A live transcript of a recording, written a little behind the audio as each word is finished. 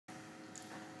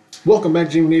Welcome back,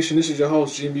 Gmb Nation. This is your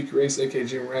host, Gmb Reacts, aka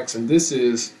Gmb Reacts, and this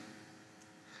is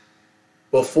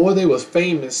before they was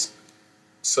famous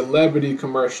celebrity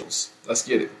commercials. Let's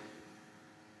get it.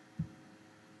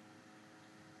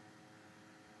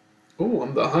 Oh,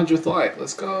 I'm the 100th like.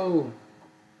 Let's go.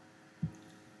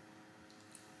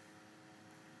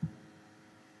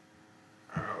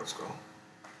 All right, let's go.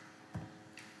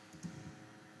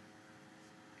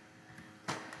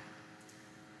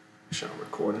 Sure, I'm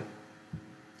recording.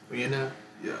 We in there?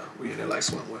 Yeah, we in there like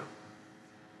swimwear.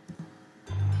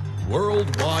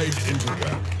 Worldwide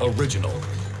Interweb Original.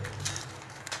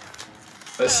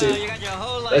 Let's see.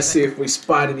 Let's see if we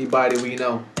spot anybody we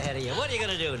know. What are you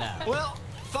gonna do now? Well,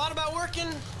 thought about working.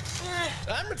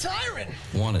 I'm retiring.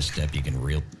 Want a step you can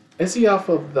reel. Is he off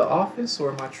of The Office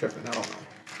or am I tripping? I don't know.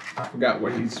 I forgot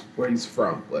where he's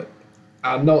from, but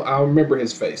I remember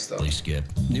his face though. Please skip.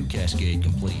 New cascade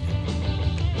complete.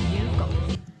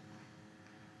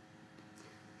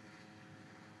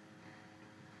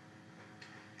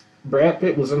 Brad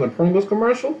Pitt was in the Pringles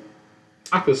commercial?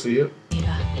 I could see it.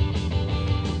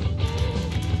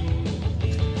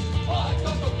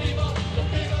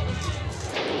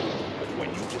 When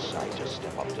you decide to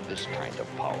step up to this kind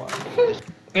of power,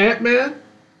 Ant-Man?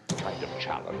 this kind of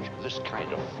challenge, this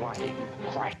kind of flying,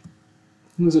 crash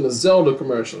He was in a Zelda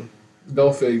commercial.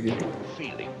 Go figure.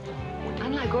 feeling.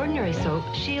 Unlike ordinary soap,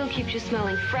 Shield keeps you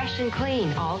smelling fresh and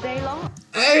clean all day long.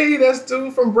 Hey, that's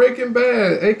dude from Breaking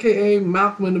Bad, aka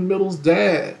Malcolm in the Middle's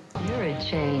dad. You're a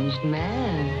changed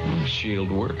man. Shield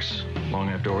works long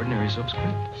after ordinary soaps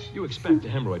quit. You expect the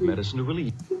hemorrhoid medicine to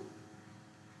relieve.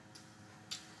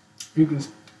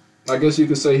 I guess you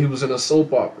could say he was in a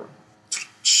soap opera.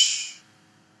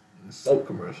 A soap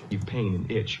commercial. You pain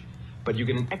and itch, but you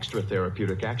get an extra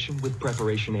therapeutic action with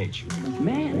Preparation H.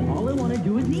 Man, all I want to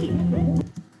do is eat.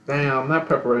 Damn, that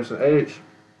Preparation H.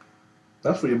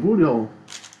 That's for your booty hole.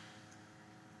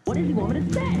 What does he want me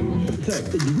to say?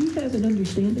 Sir, do we have an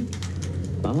understanding?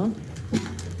 Uh-huh.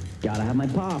 Gotta have my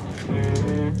pop.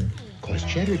 Cause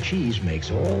cheddar cheese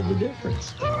makes all the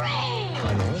difference.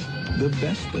 I know. The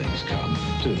best things come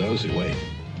to those who wait.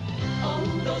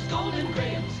 Oh, those golden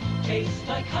grams taste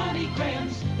like honey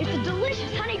grams. It's a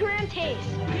delicious honey graham taste.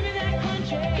 Give me that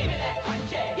crunchy, give me that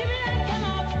crunchy, give me that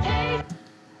Kellogg's taste.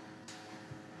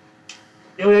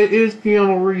 Yo, that is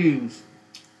Keanu Reeves.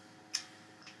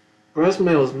 Breast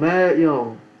man was mad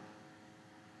young.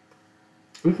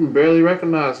 We can barely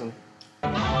recognize him. I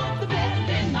want the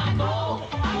best in my bowl.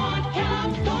 I want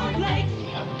Kellogg's cornflakes.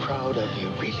 I'm proud of you,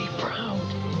 really proud.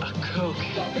 A Coke.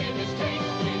 The biggest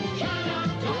taste in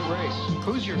Kellogg's. Good race.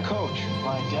 Who's your coach?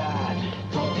 My dad.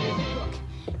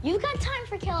 You've got time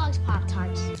for Kellogg's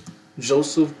Pop-Tarts.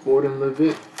 Joseph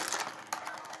Gordon-Levitt.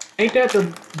 Ain't that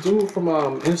the dude from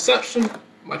Inception?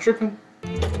 Am I tripping?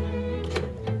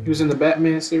 He was in the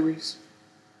Batman series.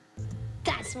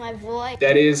 That's my boy.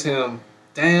 That is him.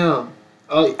 Damn.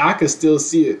 Oh, I can still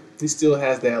see it. He still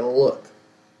has that look.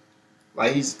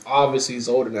 Like he's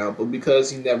older now, but because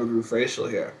he never grew facial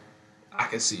hair, I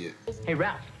can see it. Hey,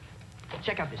 Ralph,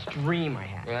 check out this dream I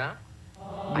had. Yeah?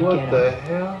 What the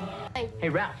hell? Hey,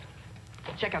 Ralph,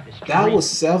 check out this That dream was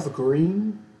Seth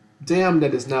Green? Damn,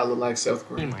 that does not look like Seth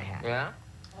Green. I had. Yeah?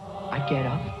 I get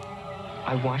up,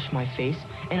 I wash my face,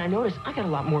 and I notice I got a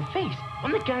lot more face.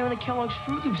 I'm the guy on the Kellogg's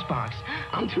Fruit Loops box.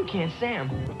 I'm Toucan Sam.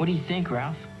 What do you think,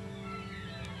 Ralph?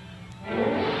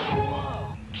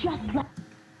 Just like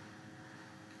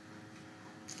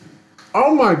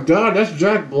Oh my god, that's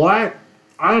Jack Black.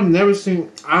 I've never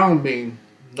seen, I don't mean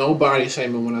nobody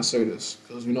shaming when I say this,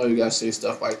 because we know you guys say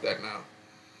stuff like that now.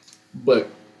 But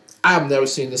I've never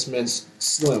seen this man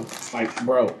slim. Like,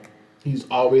 bro, he's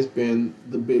always been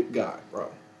the big guy,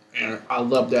 bro. And I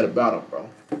love that about him, bro.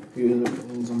 He's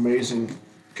an amazing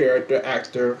character,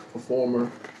 actor,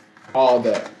 performer, all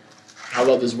that. I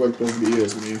love his work over the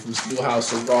years, man. From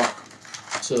Schoolhouse of Rock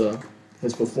to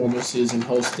his performances and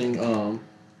hosting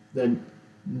the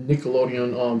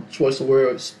Nickelodeon Choice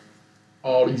Awards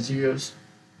all these years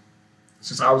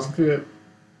since I was a kid.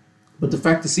 But the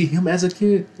fact to see him as a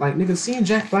kid, like, nigga, seeing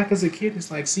Jack Black as a kid is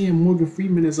like seeing Morgan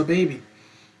Freeman as a baby.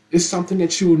 It's something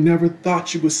that you would never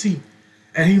thought you would see.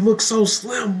 And he looks so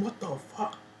slim. What the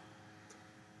fuck?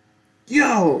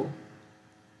 Yo.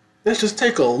 Let's just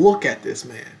take a look at this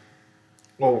man.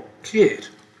 Oh, kid.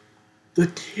 The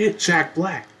kid Jack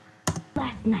Black.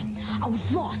 last night, I was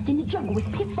lost in the jungle with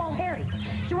Pitfall Harry,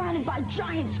 surrounded by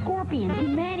giant scorpions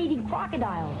and man-eating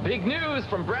crocodiles. Big news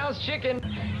from Brown's Chicken.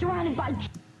 Surrounded by...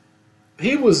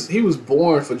 He was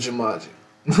born for Jumanji.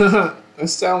 It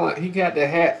sound like he got the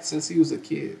hat since he was a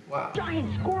kid. Wow.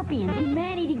 Giant scorpions and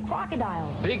man-eating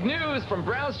crocodiles. Big news from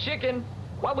Brown's Chicken.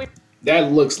 What we...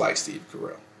 That looks like Steve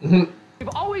Carell. We've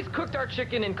always cooked our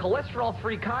chicken in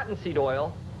cholesterol-free cottonseed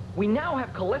oil. We now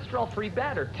have cholesterol-free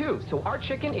batter, too. So our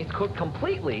chicken is cooked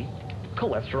completely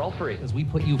cholesterol-free. Because we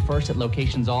put you first at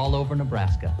locations all over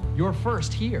Nebraska. You're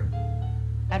first here.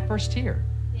 At First Tier.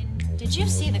 Did you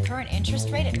see the current interest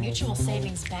rate at Mutual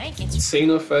Savings Bank? It's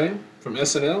Cena Faye from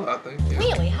SNL, I think. Yeah.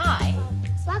 really high.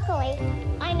 Luckily,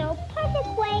 I know a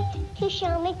perfect way to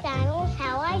show McDonald's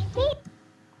how I feel.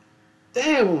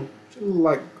 Damn, she look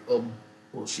like a,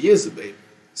 well, she is a baby,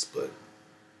 but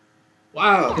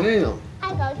wow, damn.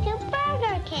 I go to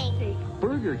Burger King.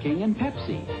 Burger King and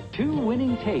Pepsi, 2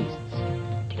 winning tastes.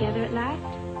 Together at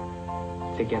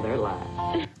last? Together at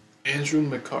last. Andrew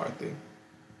McCarthy.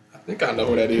 I think I know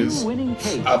who that is. 2 winning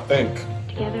tastes. I think.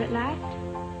 Together at last?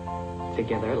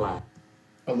 Together at last.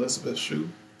 Elizabeth Shue.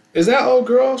 Is that old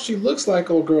girl? She looks like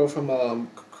old girl from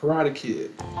Karate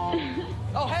Kid.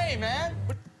 Oh, hey, man.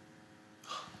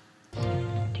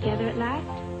 Together at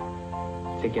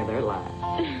last? Together at last.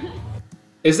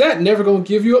 Is that Never Gonna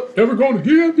Give You Up? Never gonna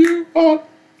give you up.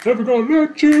 Never gonna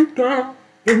let you down.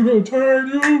 Never gonna turn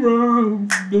you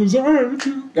around. Desert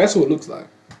you. That's what it looks like.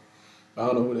 I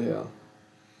don't know who the hell.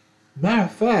 Matter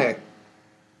of fact,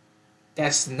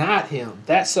 that's not him.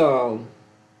 That's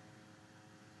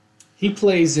he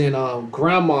plays in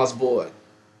Grandma's Boy.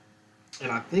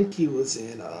 And I think he was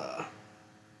in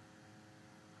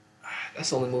that's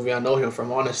the only movie I know him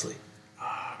from, honestly.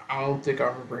 I don't think I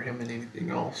remember him in anything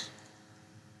else.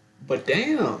 But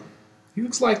damn, he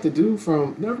looks like the dude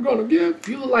from Never Gonna Give.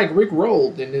 He look like Rick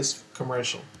Rolled in this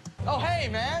commercial. Oh, hey,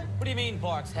 man. What do you mean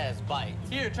Barks has bites?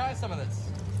 Here, try some of this.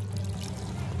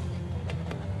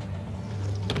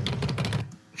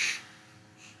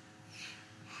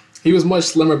 He was much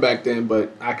slimmer back then,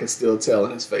 but I can still tell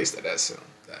in his face that that's him.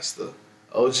 That's the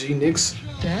OG Knicks.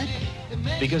 Dad?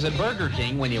 Because at Burger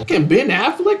King, when you... Fucking Ben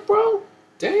Affleck, bro?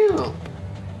 Damn.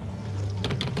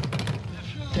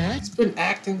 Dad? He's been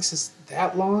acting since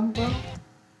that long, bro?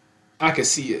 I can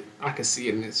see it. I can see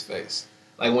it in his face.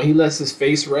 Like, when he lets his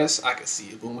face rest, I can see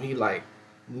it. But when he, like,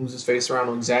 moves his face around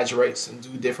and exaggerates and do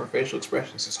different facial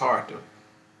expressions, it's hard to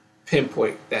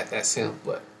pinpoint that that's him.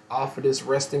 But off of this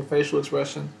resting facial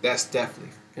expression, that's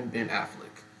definitely Ben Affleck.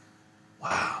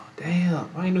 Wow, damn.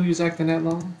 I didn't know he was acting that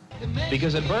long.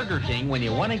 Because at Burger King, when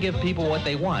you want to give people what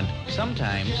they want,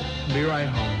 sometimes, be right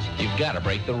home, you've got to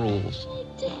break the rules.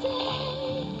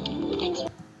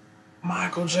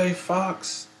 Michael J.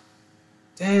 Fox.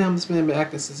 Damn, this man been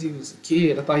acting since he was a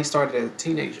kid. I thought he started as a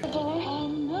teenager.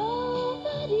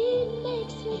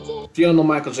 If you don't know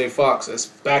Michael J. Fox, that's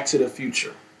Back to the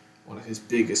Future, one of his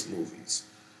biggest movies.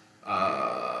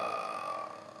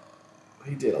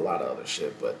 He did a lot of other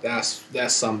shit, but that's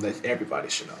something that everybody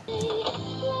should know.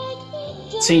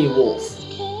 Teen Wolf,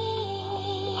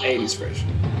 80s version.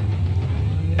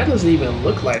 That doesn't even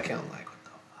look like him. Like, what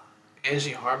the fuck?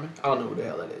 Angie Harmon? I don't know who the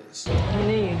hell that is. I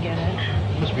knew you'd get it.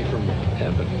 Must be from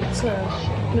heaven.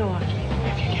 Close. Milwaukee.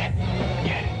 If you get it.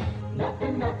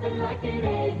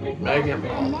 Megan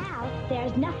Ball. Now,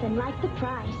 there's nothing like the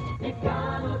price.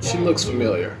 She looks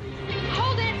familiar.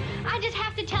 Hold it! I just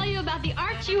have to tell you about the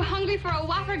Aren't You Hungry for a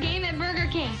Whopper game at Burger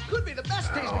King. Could be the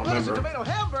best tasting I lettuce remember. and tomato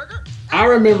hamburger. I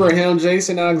remember him,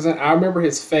 Jason Alexander. I remember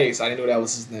his face. I didn't know that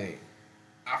was his name.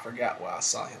 I forgot what I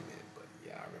saw him in, but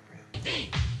yeah, I remember him.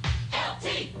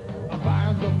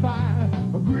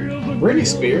 Britney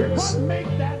Spears?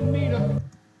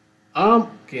 I'm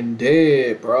fucking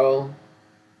dead, bro.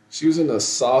 She was in a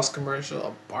sauce commercial,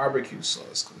 a barbecue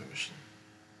sauce commercial.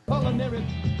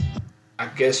 I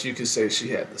guess you could say she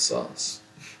had the sauce.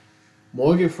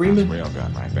 Morgan Freeman? That's real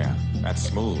gun right there. That's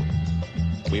smooth.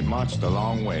 We've marched a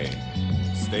long way.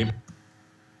 Stay.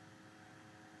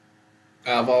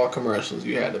 Out of all commercials,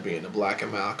 you had to be in the Black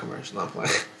and Mild commercial. I'm playing.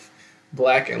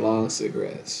 Black and long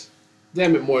cigarettes.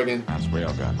 Damn it, Morgan. That's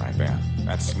real gun right there.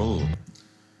 That's smooth.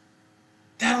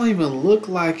 That don't even look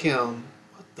like him.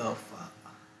 What the fuck?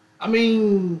 I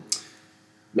mean,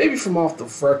 maybe from off the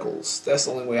freckles. That's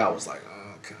the only way I was like,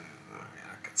 oh, okay, alright,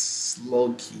 I could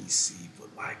low key see, but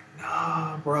like,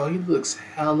 nah, bro, he looks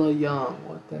hella young.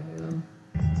 What the hell?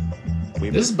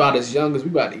 This is about as young as we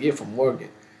about to get from Morgan.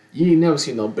 You ain't never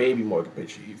seen no baby Morgan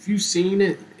picture. If you seen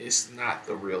it, it's not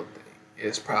the real thing.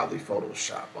 It's probably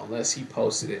Photoshop, unless he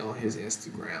posted it on his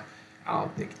Instagram. I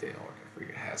don't think that Morgan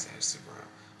Freeman has an Instagram.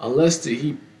 Unless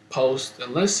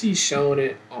he's showing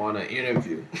it on an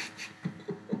interview.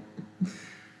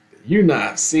 You're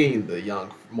not seeing the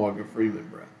young Morgan Freeman,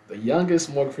 bro. The youngest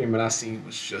Morgan Freeman I seen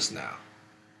was just now.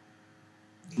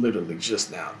 Literally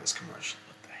just now in this commercial.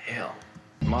 What the hell?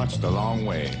 Marched a long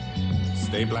way.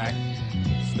 Stay black,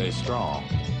 stay strong,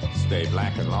 stay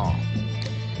black and long.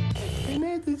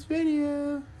 made this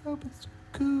video. Hope it's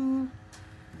cool.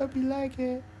 Hope you like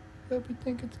it. Hope you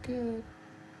think it's good.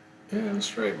 Yeah, that's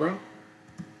straight, bro.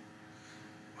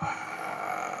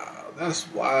 Wow,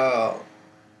 that's wild.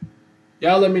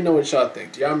 Y'all let me know what y'all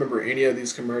think. Do y'all remember any of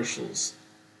these commercials?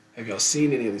 Have y'all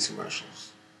seen any of these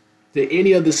commercials? Did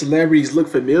any of the celebrities look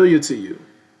familiar to you?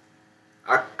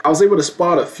 I was able to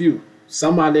spot a few.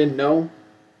 Some I didn't know,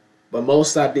 but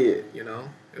most I did, you know.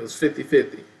 It was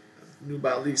 50-50. I knew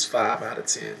about at least 5 out of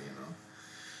 10, you know.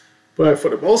 But for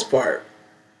the most part,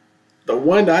 the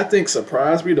one that I think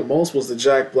surprised me the most was the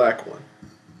Jack Black one.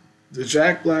 The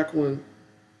Jack Black one,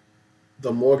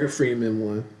 the Morgan Freeman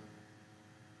one,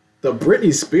 the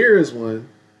Britney Spears one.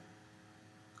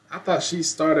 I thought she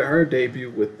started her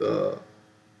debut with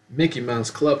Mickey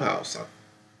Mouse Clubhouse. I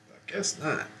guess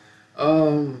not.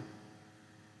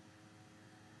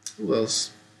 Who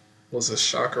else was a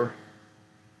shocker?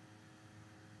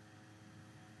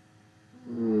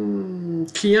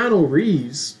 Keanu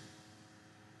Reeves.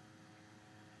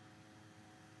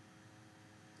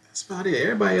 That's about it.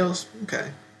 Everybody else,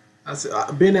 okay. I said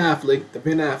Ben Affleck. The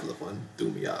Ben Affleck one threw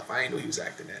me off. I didn't know he was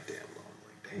acting that damn long.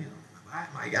 Like,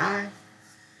 damn, my guy.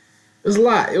 It was a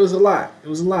lot. It was a lot. It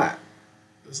was a lot.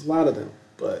 It was a lot of them.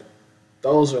 But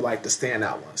those are like the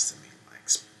standout ones to me. Like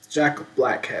Jack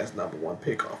Black has #1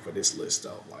 pick off for this list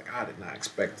though. Like I did not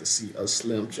expect to see a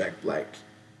slim Jack Black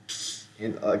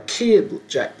and a kid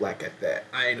Jack Black at that.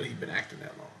 I didn't know he'd been acting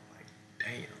that long. Like,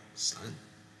 damn, son.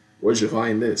 Where'd you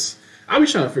find this? I be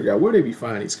trying to figure out where they be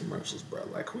finding these commercials, bro.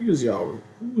 Like, who was y'all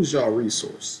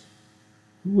resource?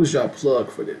 Who was y'all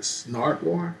plug for this?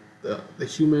 Nardwar, the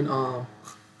human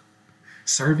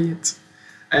servient.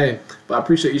 Hey, but I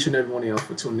appreciate each and every one of y'all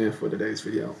for tuning in for today's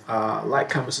video. Like,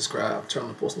 comment, subscribe, turn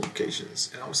on post notifications,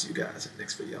 and I will see you guys in the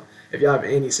next video. If y'all have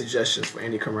any suggestions for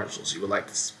any commercials you would like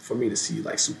for me to see,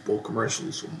 like Super Bowl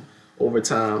commercials from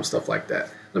overtime, stuff like that,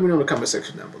 let me know in the comment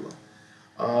section down below.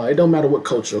 It don't matter what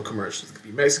cultural commercials. It could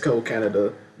be Mexico,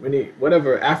 Canada,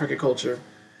 whatever African culture.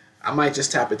 I might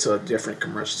just tap into different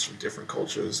commercials from different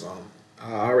cultures.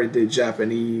 I already did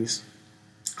Japanese,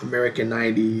 American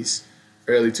 90s,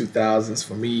 early 2000s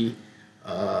for me.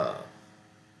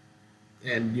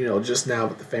 And, you know, just now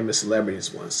with the famous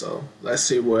celebrities one. So let's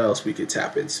see what else we could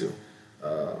tap into.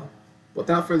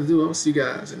 Without further ado, I'll see you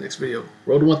guys in the next video.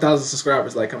 Road to 1,000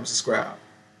 subscribers. Like, comment, subscribe.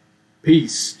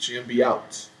 Peace. Gmb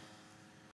out.